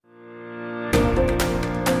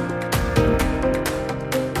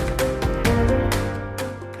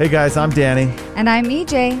Hey guys, I'm Danny. And I'm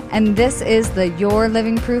EJ, and this is the Your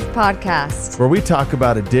Living Proof podcast, where we talk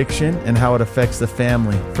about addiction and how it affects the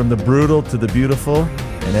family, from the brutal to the beautiful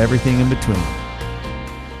and everything in between.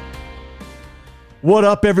 What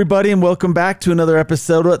up, everybody, and welcome back to another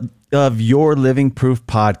episode of Your Living Proof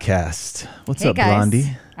podcast. What's up, guys.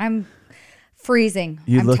 Blondie? I'm freezing.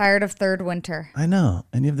 I'm tired of third winter. I know,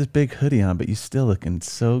 and you have this big hoodie on, but you're still looking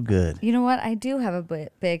so good. You know what? I do have a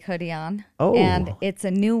big hoodie on. Oh. And it's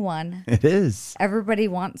a new one. It is. Everybody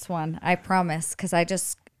wants one, I promise, because I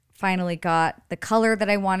just finally got the color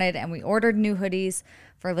that I wanted, and we ordered new hoodies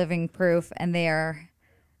for Living Proof, and they are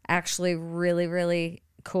actually really, really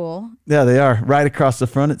cool. Yeah, they are. Right across the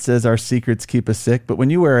front, it says, "Our secrets keep us sick." But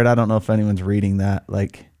when you wear it, I don't know if anyone's reading that.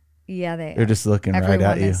 Yeah, they're just looking right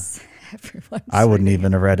at you. I wouldn't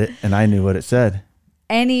even have read it, and I knew what it said.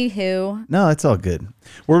 Anywho. No, it's all good.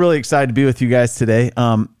 We're really excited to be with you guys today.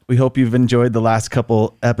 We hope you've enjoyed the last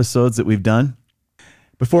couple episodes that we've done.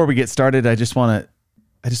 Before we get started, I just want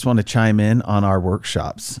to chime in on our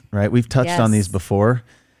workshops, right? We've touched on these before,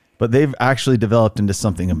 but they've actually developed into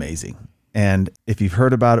something amazing. And if you've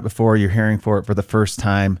heard about it before, you're hearing for it for the first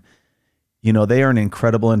time, you know, they are an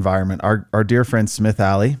incredible environment. Our dear friend Smith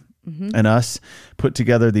Alley and us put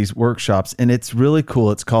together these workshops, and it's really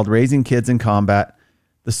cool. It's called Raising Kids in Combat.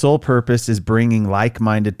 The sole purpose is bringing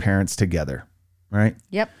like-minded parents together, right?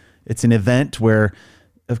 Yep. It's an event where,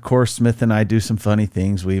 of course, Smith and I do some funny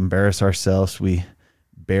things. We embarrass ourselves. We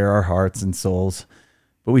bare our hearts and souls,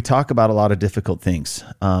 but we talk about a lot of difficult things.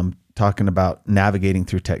 Talking about navigating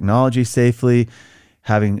through technology safely,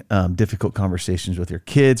 having difficult conversations with your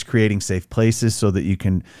kids, creating safe places so that you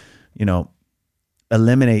can,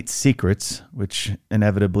 eliminate secrets, which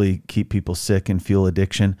inevitably keep people sick and fuel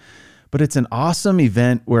addiction. But it's an awesome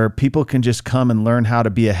event where people can just come and learn how to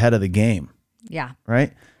be ahead of the game. Yeah.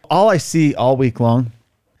 Right? All I see all week long,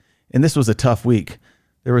 and this was a tough week,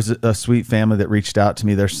 there was a sweet family that reached out to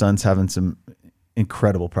me. Their son's having some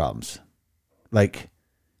incredible problems.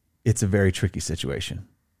 It's a very tricky situation.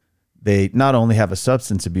 They not only have a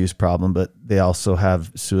substance abuse problem, but they also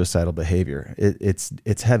have suicidal behavior.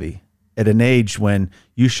 It's heavy at an age when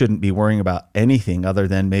you shouldn't be worrying about anything other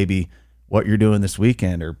than maybe what you're doing this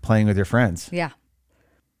weekend or playing with your friends. Yeah.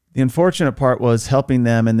 The unfortunate part was helping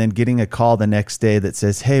them and then getting a call the next day that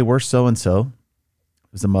says, "Hey, we're so-and-so."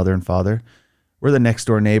 It was the mother and father. We're the next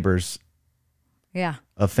door neighbors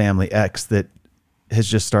of family X that has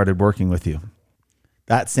just started working with you.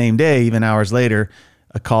 That same day, even hours later,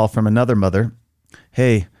 a call from another mother.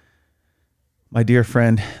 "Hey, my dear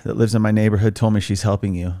friend that lives in my neighborhood told me she's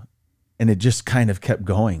helping you." And it just kind of kept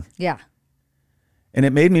going. Yeah. And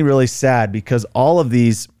it made me really sad because all of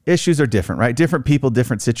these issues are different, right? Different people,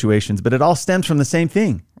 different situations, but it all stems from the same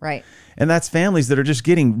thing. Right. And that's families that are just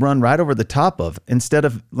getting run right over the top of instead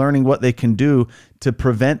of learning what they can do to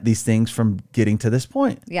prevent these things from getting to this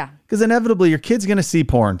point. Yeah. Because inevitably your kid's going to see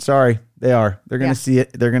porn. Sorry, they are. They're going to see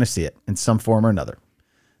it. They're going to see it in some form or another.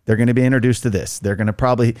 They're going to be introduced to this. They're going to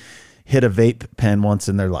probably hit a vape pen once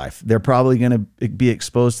in their life. They're probably going to be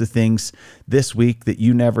exposed to things this week that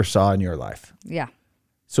you never saw in your life. Yeah.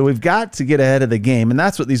 So we've got to get ahead of the game. And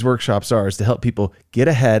that's what these workshops are, is to help people get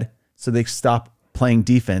ahead so they stop playing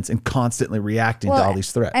defense and constantly reacting to all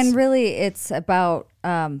these threats. And really it's about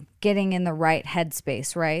getting in the right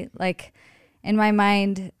headspace, right? Like in my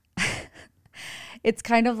mind, it's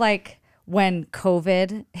kind of like when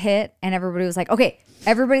COVID hit and everybody was like, okay,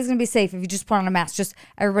 everybody's going to be safe if you just put on a mask. Just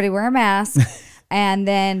everybody wear a mask and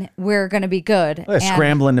then we're going to be good.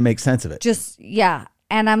 Scrambling to make sense of it.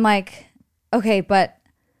 And I'm like, okay, but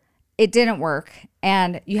it didn't work.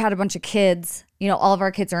 And you had a bunch of kids, all of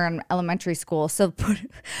our kids are in elementary school. So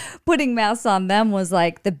putting masks on them was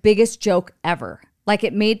like the biggest joke ever. Like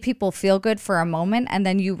it made people feel good for a moment. And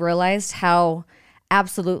then you realized how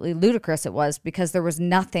absolutely ludicrous it was because there was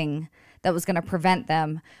nothing that was going to prevent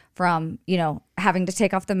them from, having to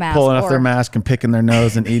take off the mask. Pulling off their mask and picking their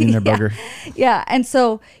nose and eating their booger. Yeah. And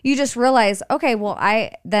so you just realize, okay, well,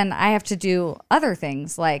 I have to do other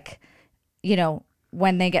things like,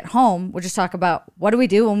 when they get home, we'll just talk about what do we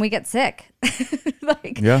do when we get sick?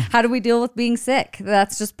 How do we deal with being sick?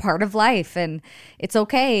 That's just part of life and it's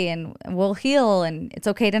okay and we'll heal and it's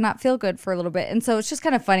okay to not feel good for a little bit. And so it's just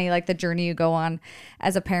kind of funny, like the journey you go on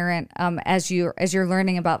as a parent, as you're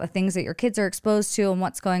learning about the things that your kids are exposed to and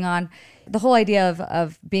what's going on. The whole idea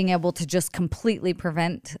of being able to just completely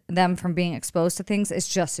prevent them from being exposed to things is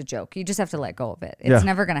just a joke. You just have to let go of it. It's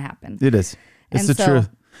never going to happen. It is. It's the truth.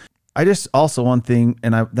 I just also one thing,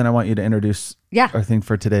 and then I want you to introduce our thing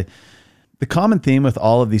for today. The common theme with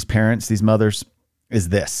all of these parents, these mothers, is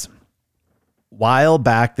this. while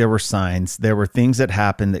back, there were signs, there were things that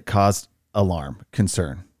happened that caused alarm,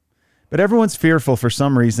 concern. But everyone's fearful for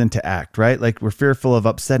some reason to act, right? Like we're fearful of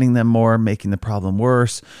upsetting them more, making the problem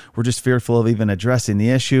worse. We're just fearful of even addressing the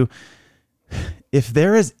issue. If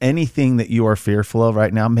there is anything that you are fearful of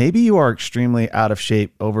right now, maybe you are extremely out of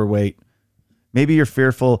shape, overweight. Maybe you're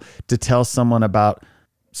fearful to tell someone about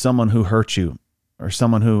someone who hurt you or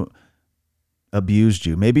someone who abused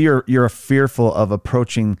you. Maybe you're fearful of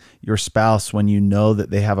approaching your spouse when you know that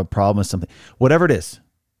they have a problem with something. Whatever it is,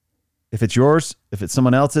 if it's yours, if it's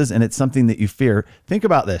someone else's, and it's something that you fear, think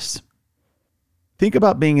about this. Think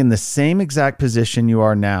about being in the same exact position you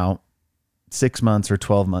are now 6 months or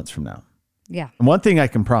 12 months from now. Yeah. And one thing I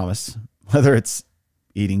can promise, whether it's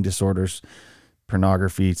eating disorders,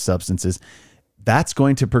 pornography, substances, that's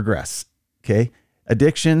going to progress. Okay.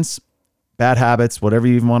 Addictions, bad habits, whatever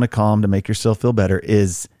you even want to call them to make yourself feel better,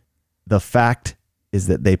 is the fact is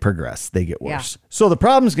that they progress. They get worse. Yeah. So the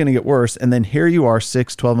problem is going to get worse. And then here you are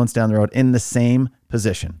 6, 12 months down the road in the same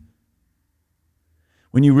position.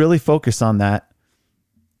 When you really focus on that,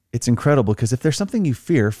 it's incredible, because if there's something you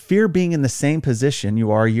fear being in the same position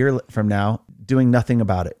you are a year from now, doing nothing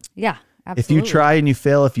about it. Yeah, absolutely. If you try and you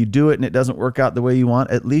fail, if you do it and it doesn't work out the way you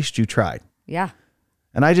want, at least you tried. Yeah.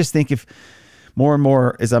 And I just think if more and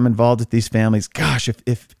more as I'm involved with these families, gosh,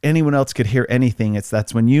 if anyone else could hear anything,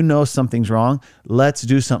 that's when you know something's wrong, let's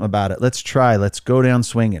do something about it. Let's try. Let's go down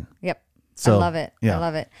swinging. Yep. So, I love it. Yeah. I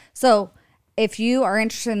love it. So if you are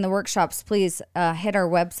interested in the workshops, please hit our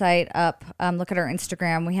website up. Look at our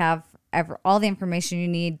Instagram. We have all the information you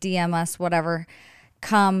need. DM us, whatever.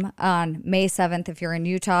 Come on May 7th if you're in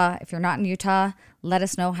Utah. If you're not in Utah, let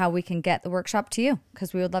us know how we can get the workshop to you,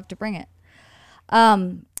 because we would love to bring it.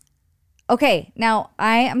 Okay, now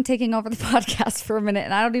I am taking over the podcast for a minute,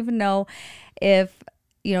 and I don't even know if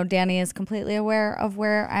Danny is completely aware of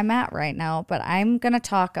where I'm at right now, but I'm going to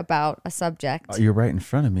talk about a subject. Oh, you're right in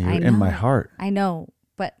front of me. You're in my heart. I know,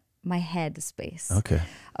 but my head space.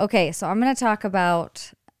 Okay, so I'm going to talk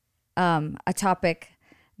about a topic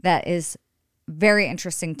that is very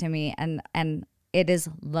interesting to me, and it is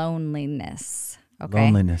loneliness. Okay.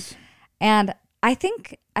 Loneliness. And I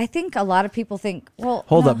think a lot of people think, well,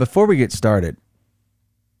 hold up, before we get started.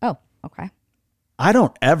 Oh, okay. I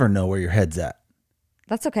don't ever know where your head's at.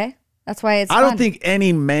 That's okay. That's why it's I don't think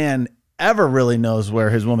any man ever really knows where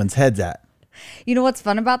his woman's head's at. You know what's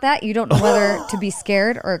fun about that? You don't know whether to be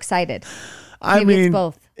scared or excited. I mean, it's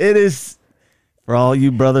both. It is, for all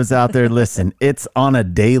you brothers out there, listen, it's on a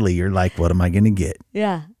daily. You're like, what am I going to get?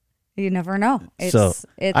 Yeah. You never know. It's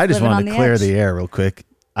I just wanted to clear the air real quick.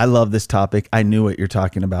 I love this topic. I knew what you're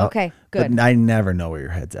talking about. Okay, good. But I never know where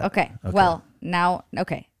your head's at. Okay. Well, now,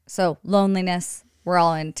 okay. So loneliness, we're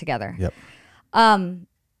all in together. Yep.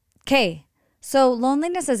 Okay. So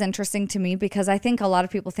loneliness is interesting to me, because I think a lot of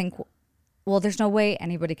people think, well, there's no way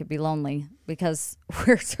anybody could be lonely because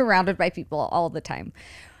we're surrounded by people all the time.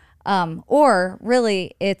 Or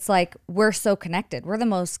really, it's like we're so connected. We're the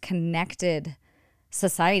most connected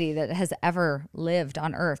society that has ever lived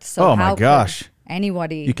on Earth. So oh my gosh.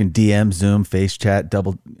 Anybody. You can DM, Zoom, face chat,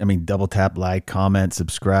 double tap, like, comment,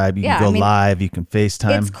 subscribe. You can go live. You can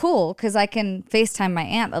FaceTime. It's cool because I can FaceTime my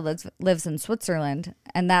aunt that lives in Switzerland,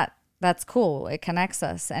 and that's cool. It connects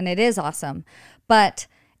us, and it is awesome. But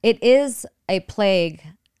it is a plague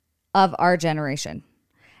of our generation.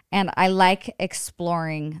 And I like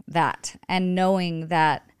exploring that and knowing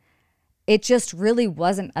that it just really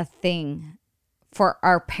wasn't a thing for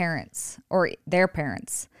our parents or their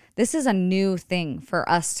parents. This is a new thing for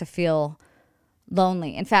us to feel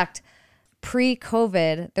lonely. In fact,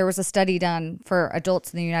 pre-COVID, there was a study done for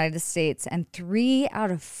adults in the United States, and 3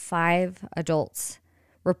 out of 5 adults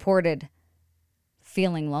reported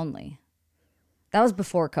feeling lonely. That was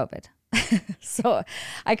before COVID. So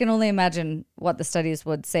I can only imagine what the studies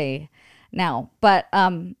would say now. But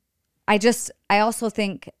I also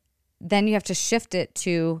think then you have to shift it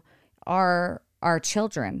to our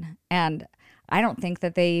children. And I don't think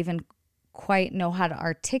that they even quite know how to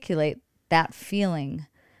articulate that feeling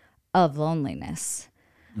of loneliness.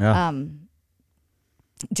 Yeah.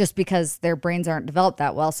 Just because their brains aren't developed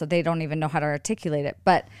that well, so they don't even know how to articulate it.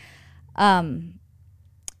 But we're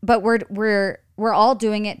all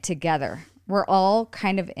doing it together. We're all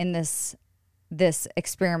kind of in this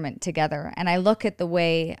experiment together. And I look at the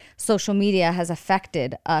way social media has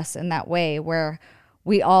affected us in that way, where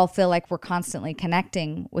we all feel like we're constantly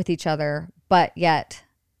connecting with each other, but yet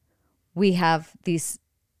we have these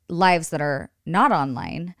lives that are not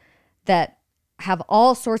online that have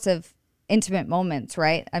all sorts of intimate moments,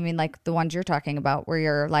 right? I mean, like the ones you're talking about where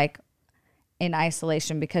you're like in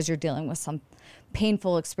isolation because you're dealing with some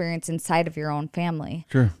painful experience inside of your own family.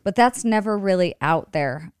 Sure. But that's never really out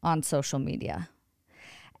there on social media.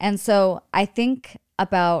 And so I think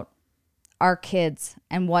about our kids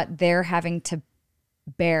and what they're having to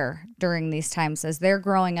bear during these times as they're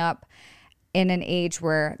growing up in an age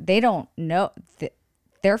where they don't know.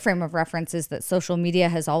 Their frame of reference is that social media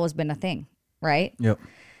has always been a thing, right? Yep.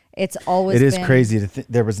 It's always It is been, crazy to think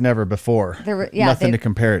there was never before. Nothing to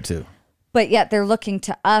compare it to. But yet they're looking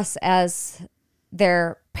to us as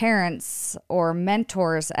their parents or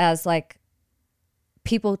mentors as like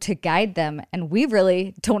people to guide them. And we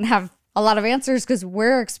really don't have a lot of answers because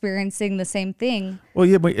we're experiencing the same thing. Well,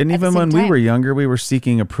 yeah, and even when we were younger, we were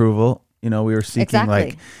seeking approval. We were seeking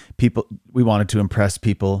like people, we wanted to impress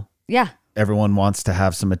people. Yeah. Everyone wants to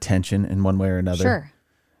have some attention in one way or another. Sure.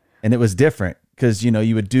 And it was different because,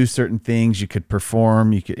 you would do certain things, you could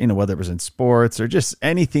perform, you could, whether it was in sports or just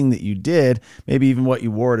anything that you did, maybe even what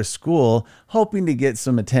you wore to school, hoping to get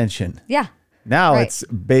some attention. Yeah. Now it's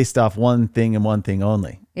based off one thing and one thing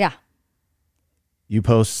only. Yeah. You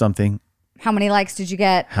post something. How many likes did you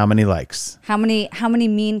get? How many likes? How many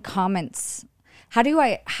mean comments? How do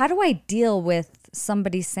I deal with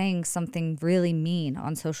somebody saying something really mean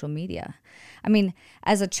on social media? I mean,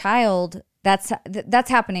 as a child, that's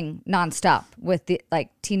happening nonstop with the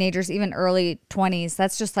teenagers, even early 20s.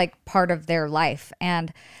 That's just like part of their life,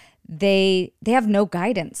 and they have no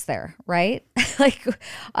guidance there, right? Like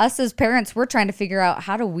us as parents, we're trying to figure out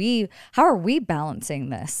how are we balancing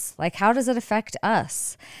this? Like, how does it affect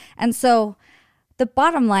us? And so the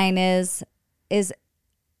bottom line is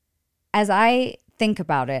as I think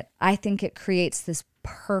about it, I think it creates this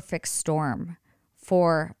perfect storm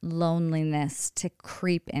for loneliness to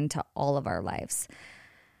creep into all of our lives.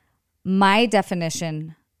 My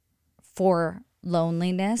definition for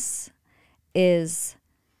loneliness is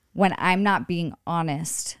when I'm not being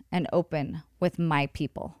honest and open with my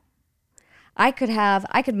people. I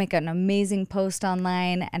could make an amazing post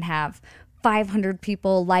online and have 500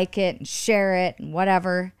 people like it and share it and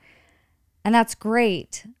whatever. And that's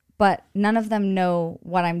great, but none of them know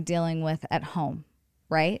what I'm dealing with at home,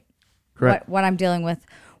 right? Correct. What I'm dealing with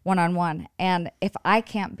one-on-one. And if I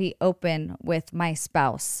can't be open with my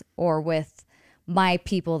spouse or with my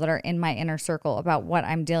people that are in my inner circle about what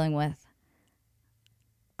I'm dealing with,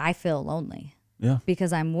 I feel lonely. Yeah.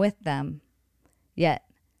 Because I'm with them, yet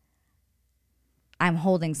I'm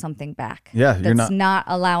holding something back. Yeah, that's not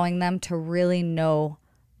allowing them to really know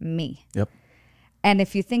me. Yep. And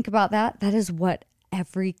if you think about that, that is what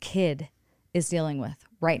every kid is dealing with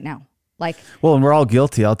right now. Well, and we're all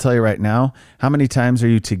guilty. I'll tell you right now, how many times are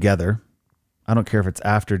you together? I don't care if it's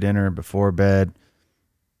after dinner, before bed,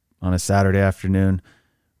 on a Saturday afternoon.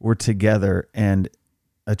 We're together and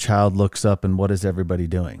a child looks up and what is everybody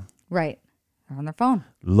doing? Right. They're on their phone.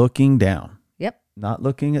 Looking down. Yep. Not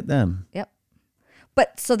looking at them. Yep.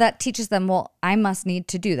 But so that teaches them, well, I must need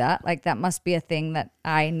to do that. Like that must be a thing that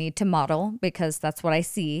I need to model because that's what I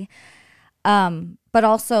see. But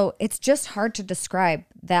also it's just hard to describe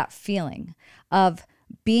that feeling of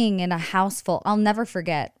being in a house full. I'll never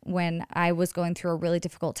forget when I was going through a really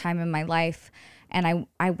difficult time in my life and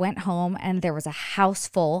I went home and there was a house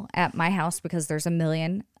full at my house because there's a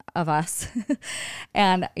million of us.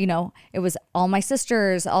 And, it was all my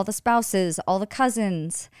sisters, all the spouses, all the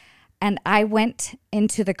cousins. And I went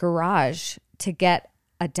into the garage to get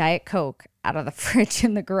a Diet Coke out of the fridge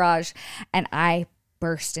in the garage and I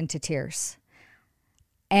burst into tears.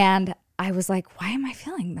 And I was like, why am I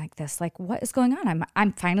feeling like this? Like, what is going on?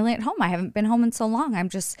 I'm finally at home. I haven't been home in so long.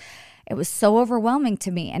 It was so overwhelming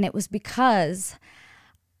to me. And it was because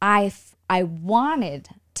I wanted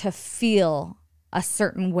to feel a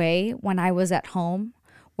certain way when I was at home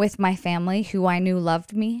with my family who I knew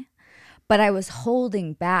loved me. But I was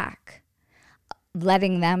holding back,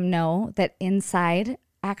 letting them know that inside,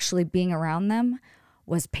 actually being around them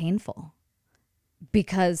was painful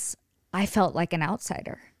because I felt like an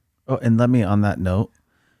outsider. Oh, and let me, on that note,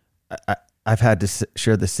 I've had to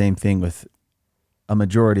share the same thing with a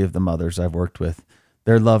majority of the mothers I've worked with.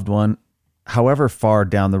 Their loved one, however far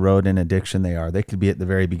down the road in addiction they are, they could be at the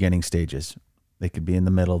very beginning stages. They could be in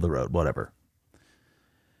the middle of the road, whatever.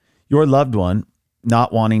 Your loved one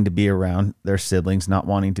not wanting to be around their siblings, not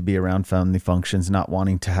wanting to be around family functions, not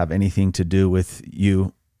wanting to have anything to do with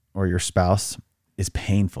you or your spouse is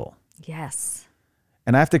painful. Yes.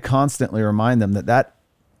 And I have to constantly remind them that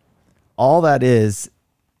all that is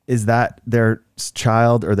that their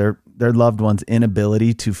child or their loved one's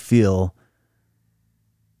inability to feel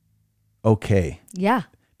okay. Yeah.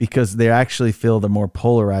 because they actually feel the more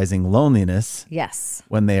polarizing loneliness Yes.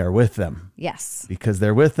 when they are with them, Yes. because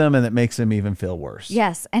they're with them and it makes them even feel worse.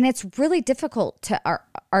 Yes. And it's really difficult to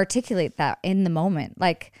articulate that in the moment.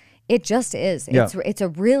 Like it just is. Yeah.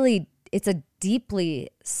 It's a deeply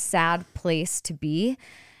sad place to be.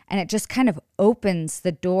 And it just kind of opens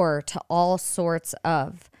the door to all sorts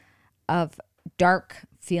of dark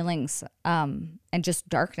feelings and just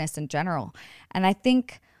darkness in general. And I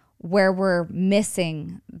think where we're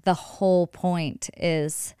missing the whole point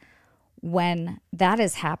is when that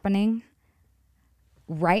is happening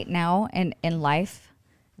right now in life,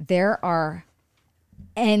 there are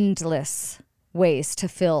endless ways to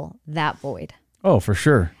fill that void. Oh, for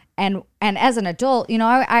sure. And as an adult, you know,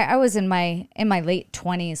 I was in my late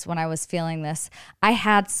 20s when I was feeling this. I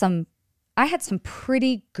had some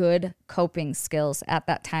pretty good coping skills at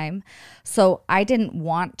that time. So I didn't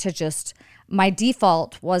want to just, my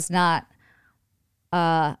default was not,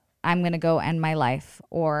 I'm going to go end my life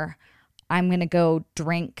or I'm going to go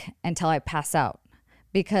drink until I pass out,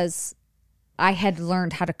 because I had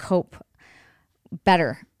learned how to cope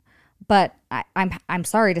better. But I'm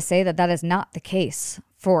sorry to say that is not the case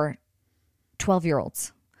for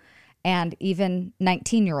 12-year-olds. And even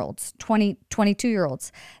 19-year-olds, 20,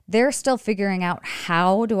 22-year-olds, they're still figuring out,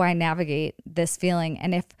 how do I navigate this feeling?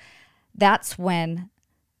 And if that's when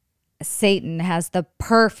Satan has the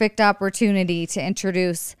perfect opportunity to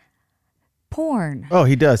introduce porn. Oh,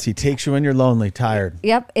 he does. He takes you when you're lonely, tired.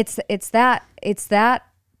 Yep, it's that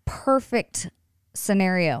perfect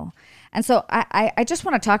scenario. And so I just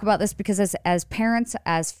want to talk about this because as parents,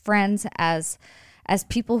 as friends, as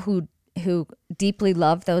people who deeply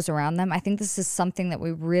love those around them, I think this is something that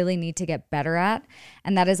we really need to get better at,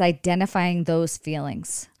 and that is identifying those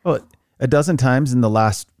feelings. Well, a dozen times in the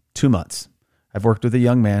last 2 months, I've worked with a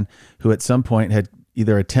young man who at some point had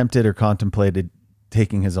either attempted or contemplated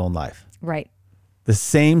taking his own life. Right. The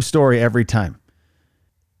same story every time.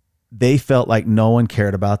 They felt like no one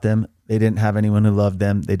cared about them. They didn't have anyone who loved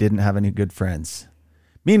them. They didn't have any good friends.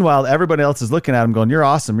 Meanwhile, everybody else is looking at him going, you're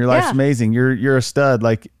awesome. Your life's amazing. You're a stud.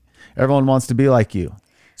 Like, everyone wants to be like you.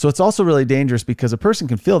 So it's also really dangerous because a person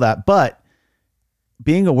can feel that, but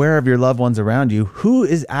being aware of your loved ones around you, who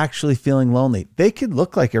is actually feeling lonely, they could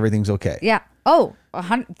look like everything's okay. Yeah. Oh,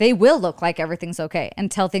 they will look like everything's okay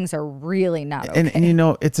until things are really not okay. And you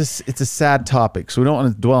know, it's a sad topic. So we don't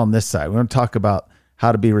want to dwell on this side. We want to talk about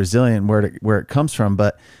how to be resilient, where it comes from,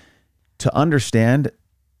 but to understand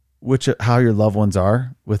how your loved ones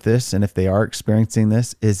are with this, and if they are experiencing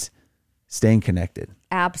this, is staying connected.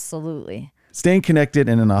 Absolutely. Staying connected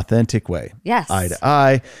in an authentic way. Yes. Eye to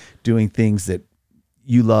eye, doing things that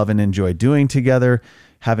you love and enjoy doing together,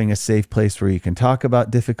 having a safe place where you can talk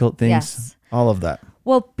about difficult things, Yes. all of that.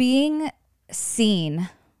 Well, being seen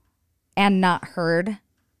and not heard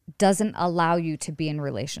doesn't allow you to be in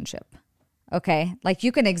relationship. Okay. Like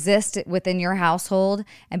you can exist within your household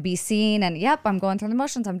and be seen and yep, I'm going through the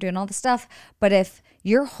motions. I'm doing all the stuff. But if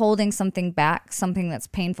you're holding something back, something that's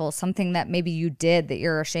painful, something that maybe you did that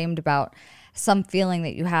you're ashamed about, some feeling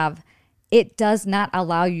that you have, it does not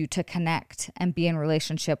allow you to connect and be in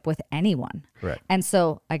relationship with anyone. Correct. And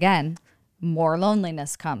so again, more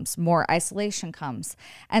loneliness comes, more isolation comes.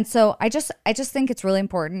 And so I just think it's really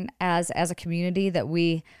important as a community that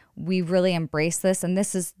we really embrace this. And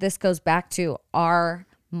this goes back to our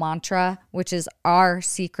mantra, which is our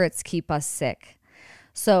secrets keep us sick.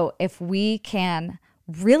 So if we can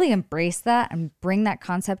really embrace that and bring that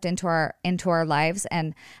concept into our lives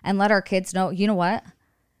and let our kids know, you know what?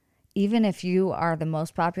 Even if you are the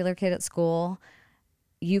most popular kid at school,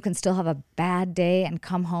 you can still have a bad day and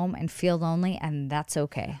come home and feel lonely, and that's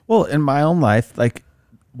okay. Well, in my own life, like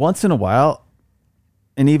once in a while,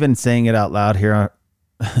 and even saying it out loud here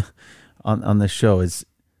on this show is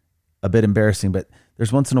a bit embarrassing, but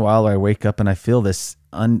there's once in a while where I wake up and I feel this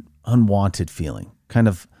unwanted feeling, kind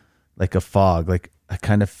of like a fog, like I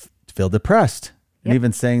kind of feel depressed. Yep. And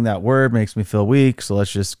even saying that word makes me feel weak, so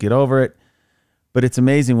let's just get over it. But it's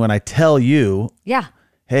amazing when I tell you,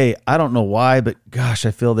 hey, I don't know why, but gosh,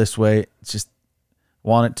 I feel this way. It's just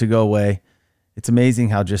want it to go away. It's amazing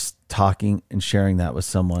how just talking and sharing that with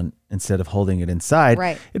someone instead of holding it inside,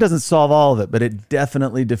 it doesn't solve all of it, but it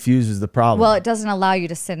definitely diffuses the problem. Well, it doesn't allow you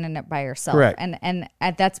to sit in it by yourself. Correct. And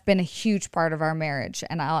that's been a huge part of our marriage.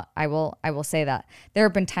 And I will say that there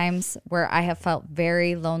have been times where I have felt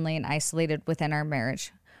very lonely and isolated within our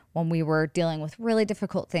marriage when we were dealing with really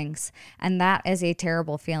difficult things. And that is a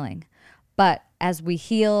terrible feeling. But as we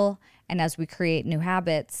heal and as we create new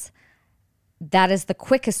habits, that is the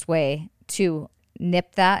quickest way to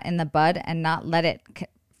nip that in the bud and not let it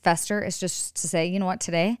fester, is just to say, you know what,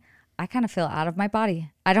 today I kind of feel out of my body.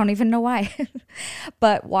 I don't even know why.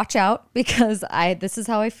 But watch out, because this is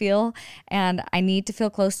how I feel, and I need to feel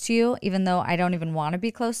close to you even though I don't even want to be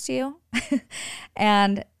close to you.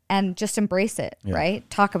 and just embrace it, right?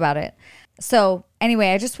 Talk about it. So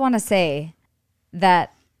anyway, I just want to say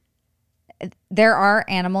that there are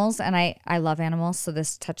animals, and I love animals, so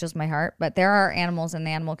this touches my heart, but there are animals in the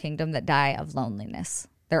animal kingdom that die of loneliness.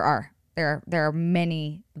 There are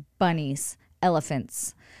many bunnies,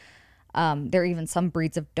 elephants. There are even some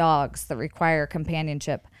breeds of dogs that require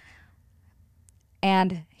companionship.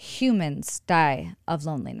 And humans die of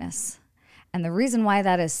loneliness. And the reason why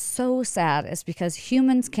that is so sad is because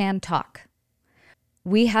humans can talk.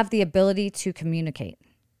 We have the ability to communicate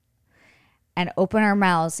and open our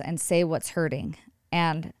mouths and say what's hurting.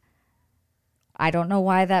 And I don't know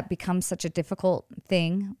why that becomes such a difficult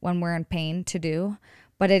thing when we're in pain to do,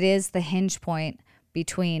 but it is the hinge point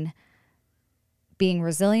between being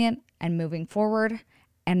resilient and moving forward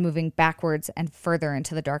and moving backwards and further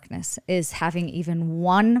into the darkness, is having even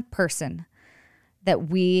one person that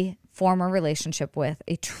we form a relationship with,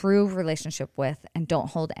 a true relationship with, and don't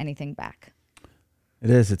hold anything back. It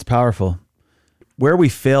is. It's powerful. Where we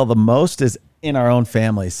fail the most is in our own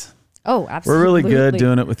families. Oh, absolutely. We're really good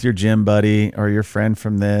doing it with your gym buddy or your friend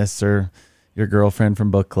from this or your girlfriend from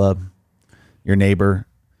book club, your neighbor.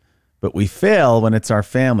 But we fail when it's our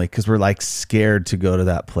family because we're like scared to go to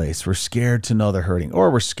that place. We're scared to know they're hurting, or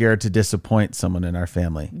we're scared to disappoint someone in our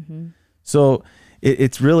family. Mm-hmm. So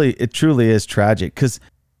it truly is tragic, because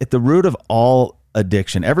at the root of all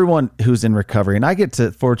addiction, everyone who's in recovery, and I get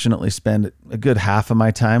to fortunately spend a good half of my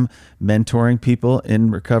time mentoring people in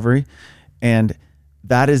recovery. And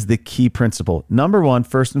that is the key principle. Number one,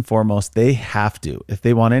 first and foremost, they have to, if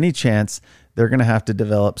they want any chance, they're going to have to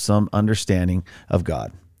develop some understanding of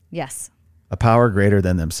God. Yes. A power greater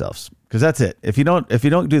than themselves. Because that's it. If you don't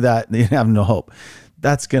do that, you have no hope.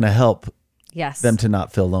 That's going to help them to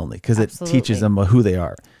not feel lonely, because it teaches them who they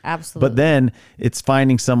are. Absolutely. But then it's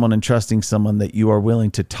finding someone and trusting someone that you are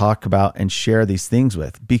willing to talk about and share these things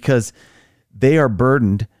with, because they are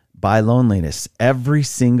burdened by loneliness. Every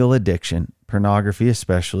single addiction, pornography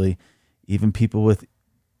especially, even people with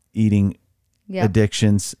eating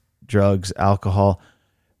addictions, drugs, alcohol,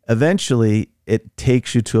 eventually it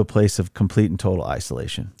takes you to a place of complete and total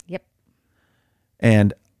isolation. Yep.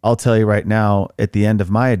 And I'll tell you right now, at the end of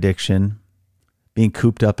my addiction, being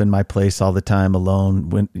cooped up in my place all the time, alone,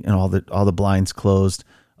 when all the blinds closed,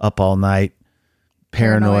 up all night,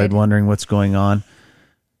 paranoid, wondering what's going on.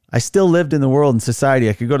 I still lived in the world and society.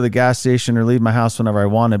 I could go to the gas station or leave my house whenever I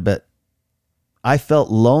wanted, but I felt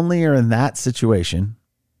lonelier in that situation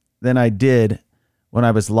than I did when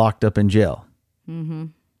I was locked up in jail. Mm-hmm.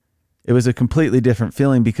 It was a completely different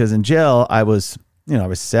feeling, because in jail I was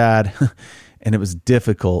sad and it was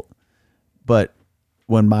difficult. But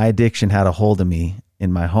when my addiction had a hold of me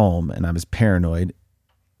in my home and I was paranoid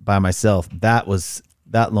by myself, that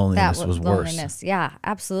loneliness was worse. Yeah,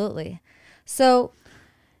 absolutely. So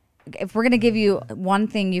if we're going to give you one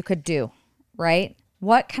thing you could do, right?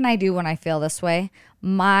 What can I do when I feel this way?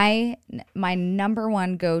 My number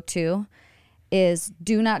one go-to is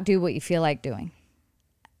do not do what you feel like doing.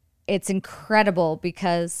 It's incredible,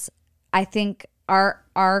 because I think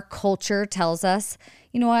our culture tells us,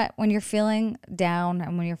 you know what, when you're feeling down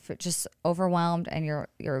and when you're just overwhelmed and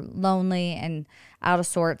you're lonely and out of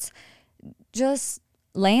sorts, just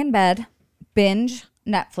lay in bed, binge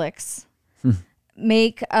Netflix,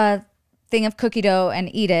 make a thing of cookie dough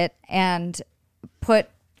and eat it, and put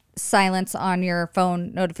silence on your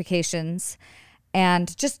phone notifications,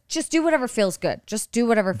 and just do whatever feels good. Just do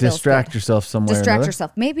whatever feels good. Distract yourself somewhere. Distract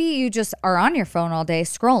yourself. Maybe you just are on your phone all day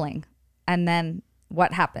scrolling, and then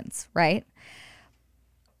what happens, right?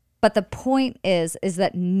 But the point is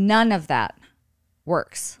that none of that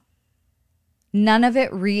works. None of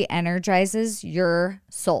it re-energizes your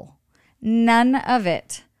soul. None of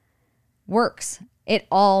it works. It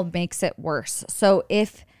all makes it worse. So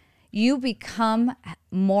if you become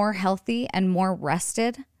more healthy and more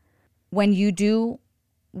rested when you do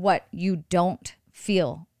what you don't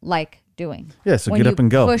feel like doing. Yeah, so get up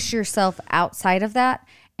and go. Push yourself outside of that,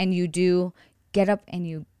 and you do get up and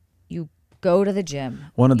you go to the gym.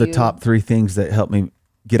 One of the top 3 things that helped me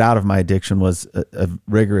get out of my addiction was a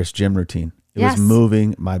rigorous gym routine. It was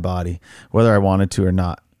moving my body, whether I wanted to or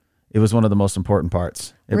not. It was one of the most important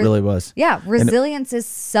parts. It really was. Yeah, resilience is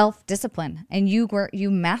self-discipline, and you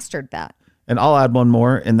mastered that. And I'll add one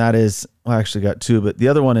more, and that is, well, I actually got 2, but the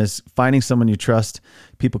other one is finding someone you trust.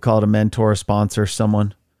 People call it a mentor, a sponsor,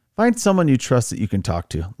 someone. Find someone you trust that you can talk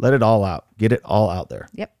to. Let it all out. Get it all out there.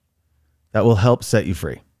 Yep. That will help set you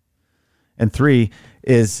free. And 3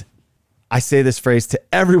 is I say this phrase to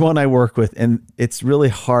everyone I work with, and it's really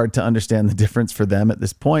hard to understand the difference for them at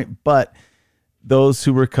this point. But those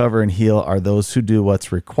who recover and heal are those who do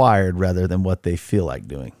what's required rather than what they feel like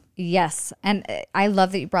doing. Yes. And I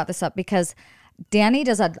love that you brought this up because Danny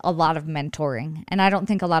does a lot of mentoring. And I don't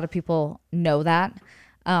think a lot of people know that.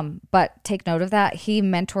 But take note of that. He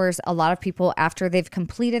mentors a lot of people after they've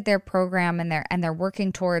completed their program and they're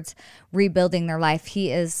working towards rebuilding their life.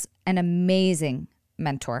 He is an amazing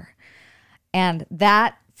mentor. And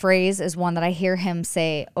that phrase is one that I hear him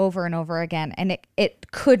say over and over again. And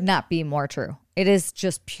it could not be more true. It is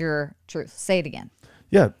just pure truth. Say it again.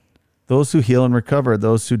 Yeah. Those who heal and recover are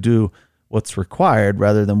those who do what's required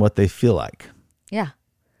rather than what they feel like. Yeah.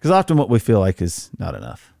 Because often what we feel like is not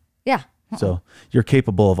enough. Yeah. So you're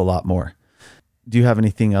capable of a lot more. Do you have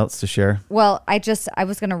anything else to share? Well, I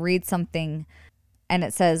was going to read something and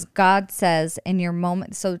it says, God says in your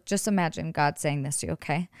moment. So just imagine God saying this to you,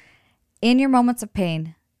 okay? In your moments of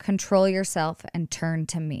pain, control yourself and turn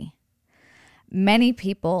to me. Many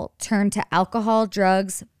people turn to alcohol,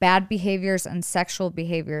 drugs, bad behaviors, and sexual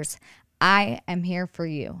behaviors. I am here for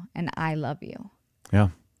you and I love you. Yeah.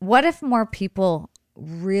 What if more people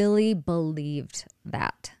really believed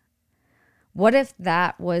that? What if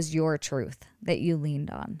that was your truth that you leaned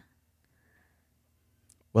on?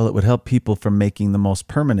 Well, it would help people from making the most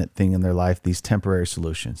permanent thing in their life these temporary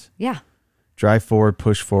solutions. Yeah. Drive forward,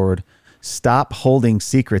 push forward. Stop holding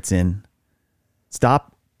secrets in.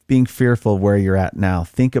 Stop being fearful where you're at now.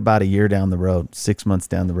 Think about a year down the road, 6 months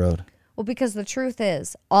down the road. Well, because the truth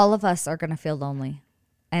is, all of us are going to feel lonely.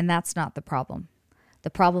 And that's not the problem. The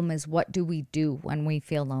problem is, what do we do when we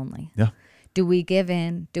feel lonely? Yeah. Do we give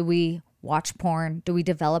in? Do we watch porn? Do we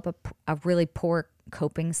develop a really poor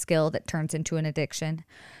coping skill that turns into an addiction?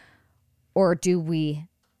 Or do we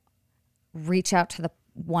reach out to the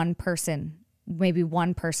one person, maybe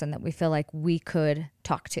one person that we feel like we could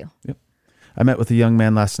talk to? Yep. I met with a young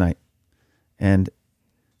man last night and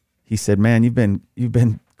he said, man, you've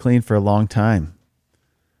been clean for a long time.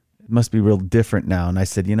 It must be real different now. And I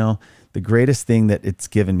said, the greatest thing that it's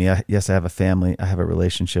given me, yes, I have a family, I have a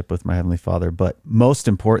relationship with my Heavenly Father, but most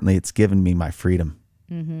importantly, it's given me my freedom.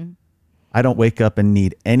 Mm-hmm. I don't wake up and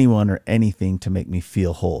need anyone or anything to make me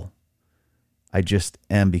feel whole. I just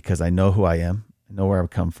am because I know who I am. I know where I've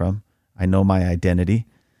come from. I know my identity,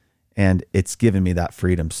 and it's given me that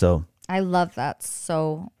freedom. So I love that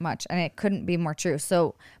so much, and it couldn't be more true.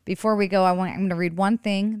 So before we go, I'm going to read one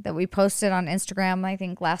thing that we posted on Instagram, I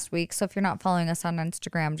think last week. So if you're not following us on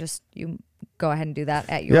Instagram, just you go ahead and do that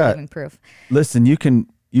at Your Living Proof. Listen, you can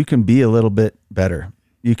be a little bit better.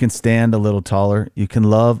 You can stand a little taller. You can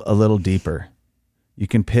love a little deeper. You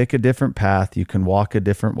can pick a different path. You can walk a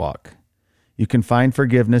different walk. You can find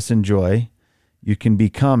forgiveness and joy. You can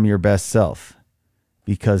become your best self.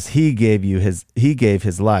 Because he gave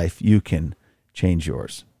his life, you can change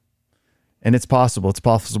yours. And it's possible. It's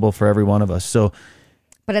possible for every one of us.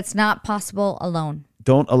 But it's not possible alone.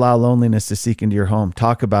 Don't allow loneliness to seep into your home.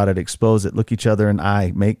 Talk about it, expose it, look each other in the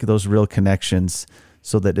eye, make those real connections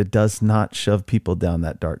so that it does not shove people down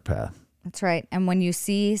that dark path. That's right. And when you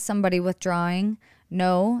see somebody withdrawing,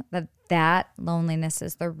 know that loneliness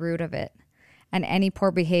is the root of it. And any poor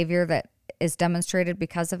behavior that is demonstrated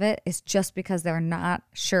because of it is just because they're not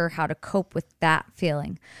sure how to cope with that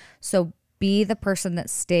feeling. So be the person that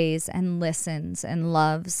stays and listens and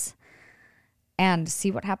loves and see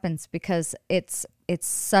what happens, because it's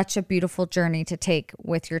such a beautiful journey to take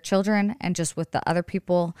with your children and just with the other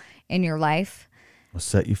people in your life. Will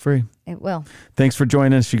set you free. It will. Thanks for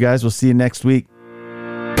joining us, you guys. We'll see you next week.